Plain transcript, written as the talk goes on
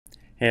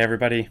Hey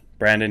everybody,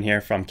 Brandon here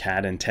from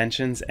CAD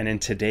Intentions, and in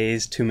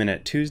today's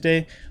 2-Minute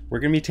Tuesday, we're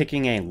going to be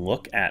taking a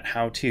look at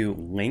how to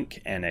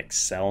link an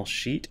Excel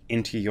sheet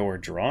into your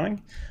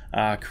drawing,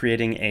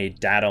 creating a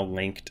data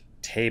linked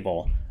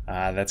table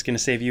that's going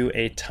to save you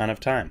a ton of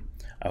time.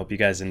 I hope you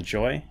guys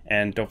enjoy,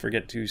 and don't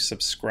forget to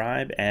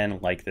subscribe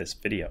and like this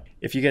video.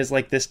 If you guys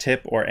like this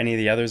tip or any of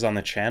the others on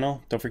the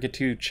channel, don't forget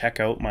to check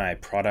out my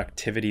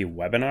productivity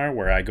webinar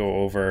where I go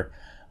over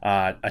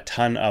a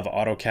ton of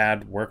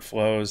AutoCAD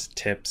workflows,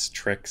 tips,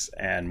 tricks,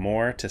 and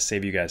more to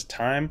save you guys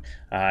time.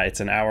 It's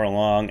an hour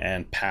long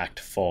and packed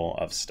full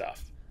of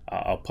stuff.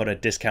 I'll put a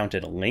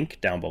discounted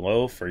link down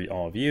below for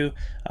all of you,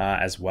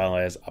 as well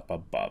as up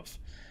above.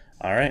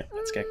 All right,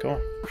 let's get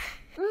going.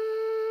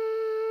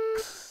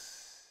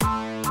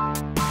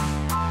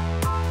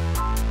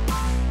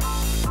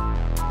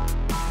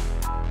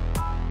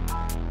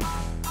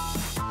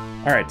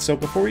 All right, so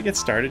before we get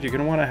started, you're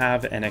going to want to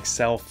have an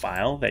Excel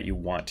file that you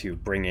want to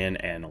bring in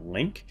and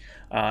link.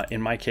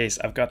 In my case,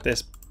 I've got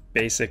this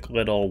basic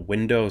little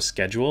window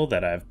schedule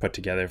that I've put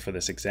together for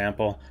this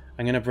example.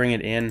 I'm going to bring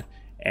it in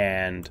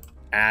and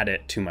add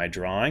it to my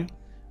drawing.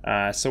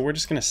 So we're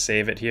just going to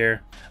save it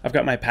here. I've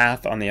got my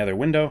path on the other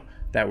window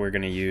that we're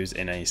going to use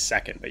in a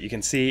second, but you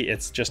can see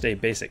it's just a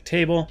basic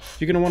table.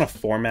 You're going to want to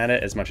format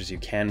it as much as you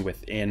can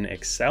within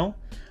Excel,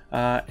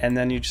 and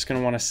then you're just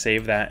going to want to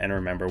save that and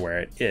remember where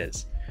it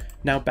is.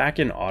 Now back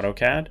in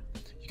AutoCAD,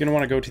 you're going to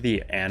want to go to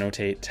the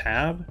Annotate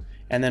tab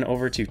and then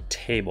over to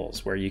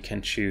Tables, where you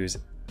can choose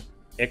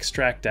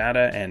Extract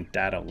Data and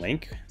Data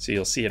Link. So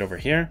you'll see it over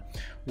here.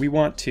 We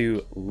want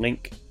to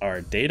link our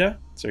data.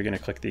 So you're going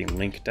to click the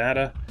Link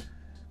Data.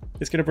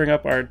 It's going to bring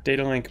up our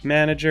Data Link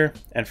Manager,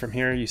 and from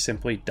here you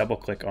simply double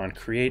click on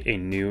Create a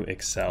New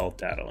Excel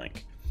Data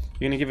Link.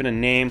 You're going to give it a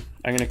name.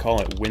 I'm going to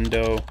call it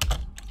Window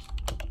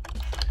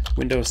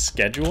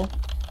Schedule.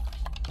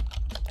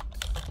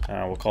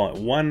 We'll call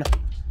it 1, and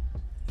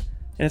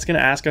it's going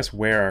to ask us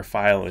where our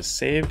file is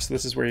saved. So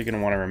this is where you're going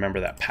to want to remember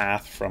that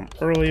path from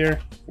earlier,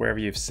 wherever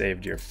you've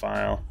saved your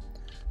file.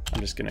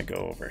 I'm just going to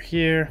go over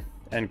here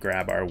and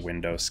grab our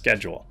window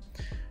schedule.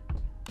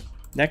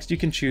 Next, you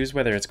can choose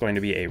whether it's going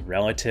to be a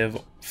relative,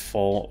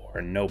 full,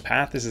 or no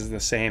path. This is the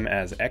same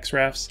as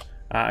XREFs.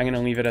 I'm going to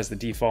leave it as the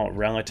default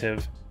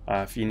relative.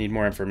 If you need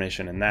more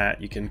information in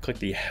that, you can click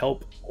the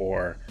help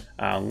or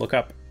look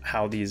up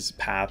how these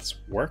paths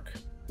work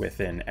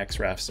within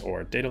XREFs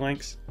or data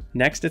links.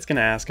 Next, it's going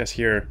to ask us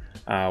here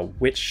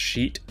which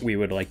sheet we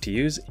would like to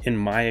use. In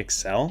my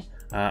Excel,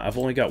 I've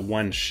only got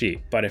one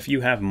sheet, but if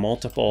you have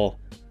multiple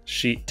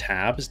sheet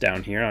tabs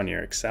down here on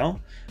your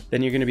Excel,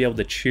 then you're going to be able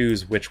to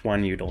choose which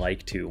one you'd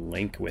like to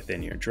link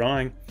within your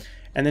drawing.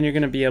 And then you're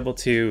going to be able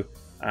to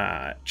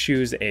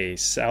choose a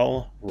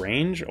cell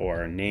range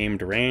or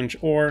named range,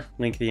 or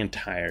link the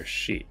entire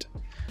sheet.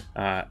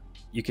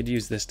 You could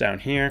use this down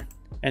here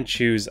and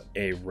choose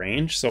a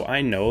range. So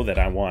I know that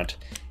I want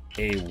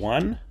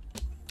A1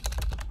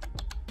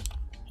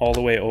 all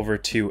the way over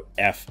to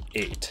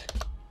F8.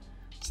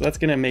 So that's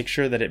going to make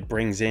sure that it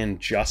brings in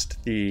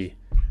just the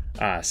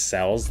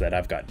cells that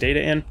I've got data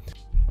in.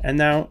 And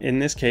now in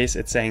this case,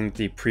 it's saying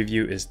the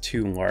preview is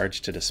too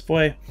large to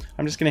display.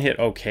 I'm just going to hit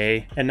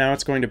OK. And now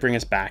it's going to bring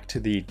us back to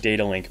the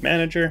Data Link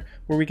Manager,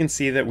 where we can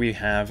see that we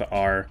have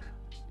our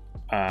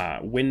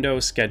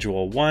window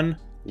schedule 1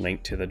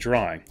 linked to the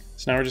drawing.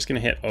 So now we're just going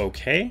to hit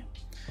OK.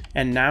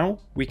 And now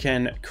we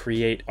can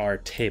create our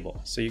table.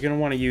 So you're going to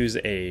want to use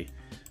a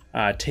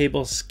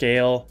table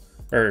scale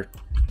or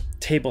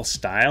table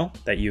style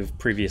that you've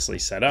previously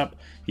set up.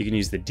 You can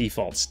use the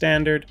default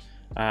standard.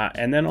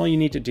 And then all you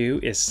need to do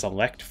is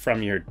select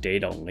from your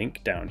data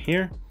link down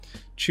here,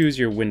 choose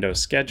your window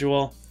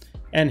schedule,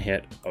 and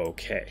hit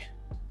OK.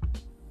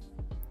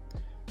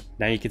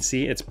 Now you can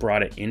see it's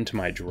brought it into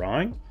my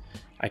drawing.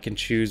 I can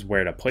choose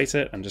where to place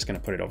it. I'm just going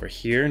to put it over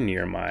here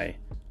near my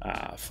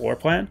floor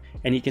plan,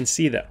 and you can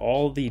see that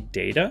all the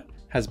data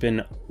has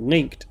been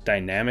linked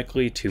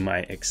dynamically to my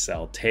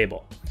Excel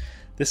table.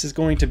 This is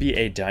going to be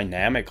a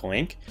dynamic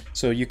link,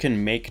 so you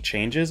can make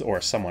changes,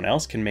 or someone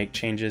else can make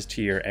changes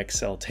to your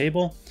Excel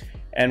table,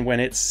 and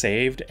when it's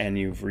saved and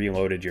you've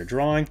reloaded your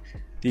drawing,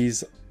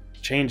 these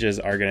changes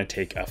are going to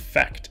take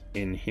effect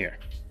in here.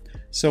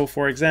 So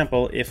for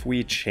example, if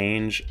we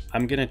change,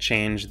 I'm going to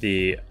change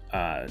the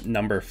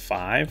number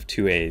 5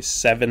 to a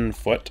 7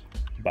 foot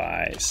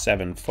by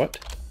 7 foot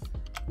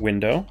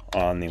window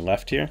on the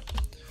left here.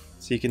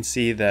 So you can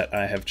see that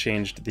I have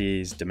changed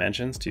these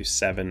dimensions to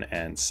 7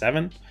 and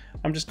 7.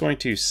 I'm just going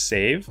to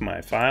save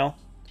my file.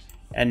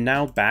 And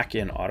now back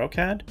in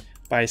AutoCAD,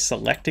 by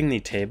selecting the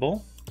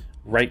table,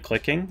 right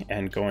clicking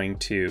and going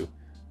to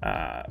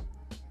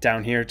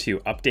down here to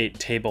update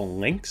table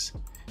links,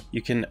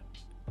 you can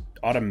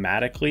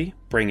automatically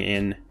bring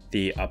in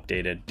the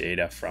updated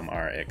data from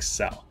our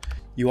Excel.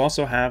 You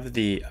also have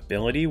the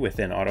ability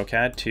within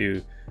AutoCAD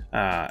to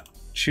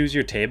choose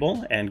your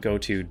table and go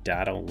to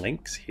data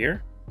links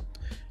here,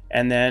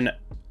 and then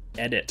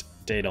edit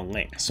data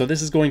link. So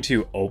this is going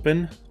to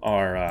open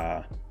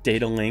our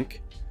data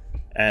link,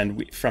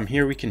 and from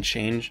here we can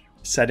change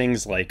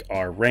settings like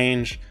our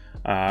range,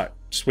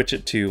 switch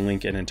it to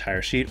link an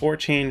entire sheet, or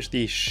change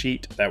the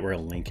sheet that we're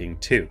linking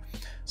to.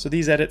 So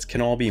these edits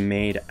can all be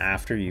made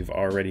after you've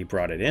already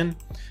brought it in,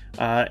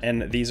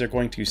 and these are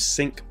going to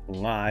sync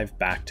live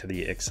back to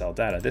the Excel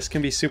data. This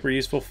can be super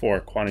useful for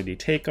quantity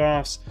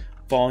takeoffs,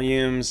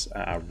 volumes,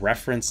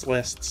 reference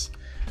lists,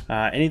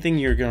 anything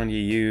you're going to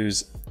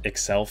use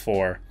Excel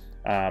for,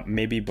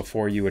 maybe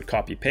before you would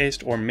copy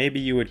paste, or maybe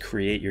you would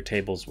create your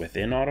tables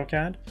within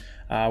AutoCAD,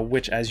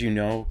 which, as you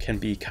know, can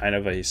be kind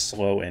of a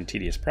slow and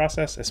tedious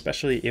process,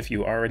 especially if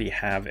you already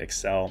have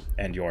Excel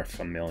and you're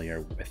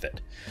familiar with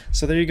it.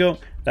 So there you go.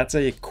 That's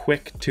a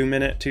quick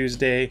 2-minute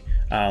Tuesday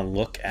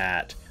look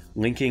at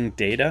linking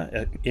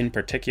data, in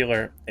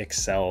particular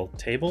Excel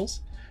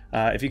tables.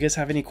 If you guys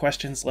have any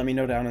questions, let me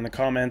know down in the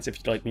comments. If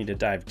you'd like me to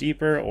dive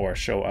deeper or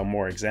show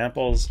more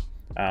examples,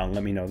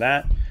 let me know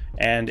that.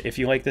 And if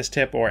you like this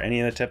tip or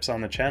any of the tips on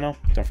the channel,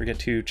 don't forget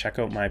to check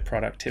out my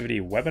productivity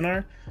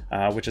webinar,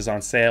 which is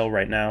on sale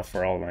right now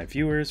for all of my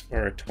viewers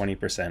for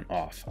 20%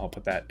 off. I'll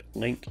put that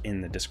link in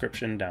the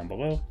description down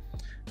below.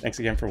 Thanks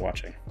again for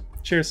watching.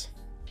 Cheers.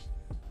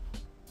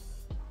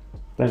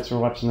 Thanks for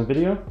watching the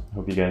video.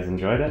 Hope you guys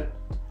enjoyed it.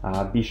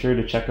 Be sure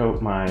to check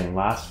out my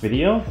last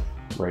video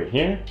right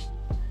here.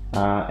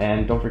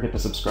 And don't forget to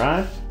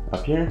subscribe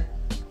up here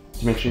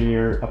to make sure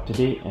you're up to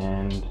date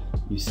and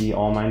you see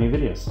all my new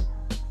videos.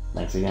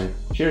 Thanks again.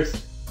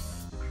 Cheers.